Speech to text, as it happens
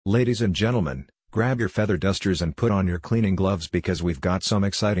Ladies and gentlemen, grab your feather dusters and put on your cleaning gloves because we've got some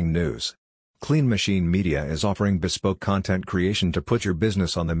exciting news. Clean Machine Media is offering bespoke content creation to put your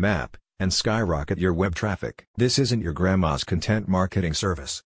business on the map and skyrocket your web traffic. This isn't your grandma's content marketing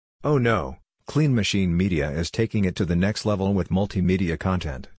service. Oh no, Clean Machine Media is taking it to the next level with multimedia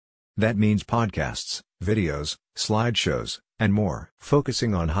content. That means podcasts, videos, slideshows, and more.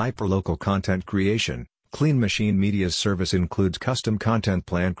 Focusing on hyperlocal content creation, Clean Machine Media's service includes custom content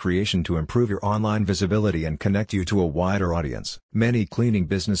plan creation to improve your online visibility and connect you to a wider audience. Many cleaning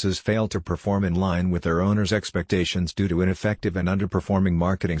businesses fail to perform in line with their owners' expectations due to ineffective and underperforming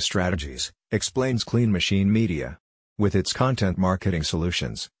marketing strategies, explains Clean Machine Media. With its content marketing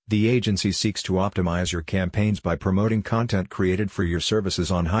solutions, the agency seeks to optimize your campaigns by promoting content created for your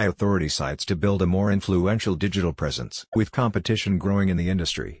services on high-authority sites to build a more influential digital presence. With competition growing in the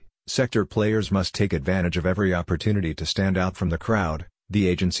industry, sector players must take advantage of every opportunity to stand out from the crowd, the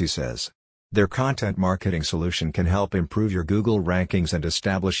agency says. Their content marketing solution can help improve your Google rankings and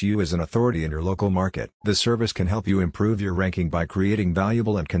establish you as an authority in your local market. The service can help you improve your ranking by creating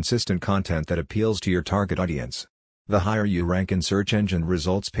valuable and consistent content that appeals to your target audience. The higher you rank in search engine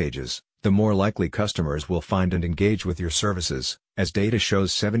results pages, the more likely customers will find and engage with your services, as data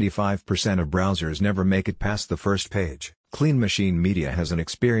shows 75% of browsers never make it past the first page. Clean Machine Media has an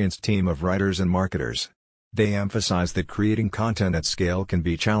experienced team of writers and marketers. They emphasize that creating content at scale can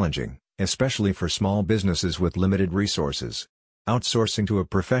be challenging, especially for small businesses with limited resources. Outsourcing to a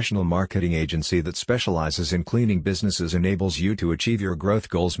professional marketing agency that specializes in cleaning businesses enables you to achieve your growth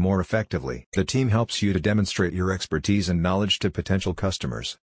goals more effectively. The team helps you to demonstrate your expertise and knowledge to potential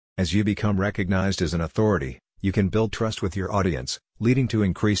customers. As you become recognized as an authority, you can build trust with your audience, leading to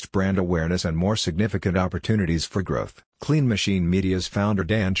increased brand awareness and more significant opportunities for growth. Clean Machine Media's founder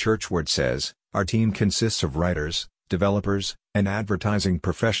Dan Churchward says, "Our team consists of writers, developers, and advertising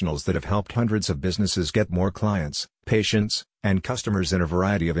professionals that have helped hundreds of businesses get more clients, patients, and customers in a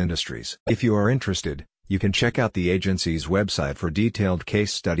variety of industries." If you are interested, you can check out the agency's website for detailed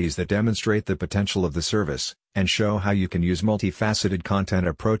case studies that demonstrate the potential of the service, and show how you can use multifaceted content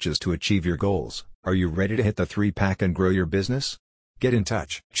approaches to achieve your goals. Are you ready to hit the 3-pack and grow your business? Get in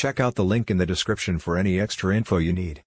touch. Check out the link in the description for any extra info you need.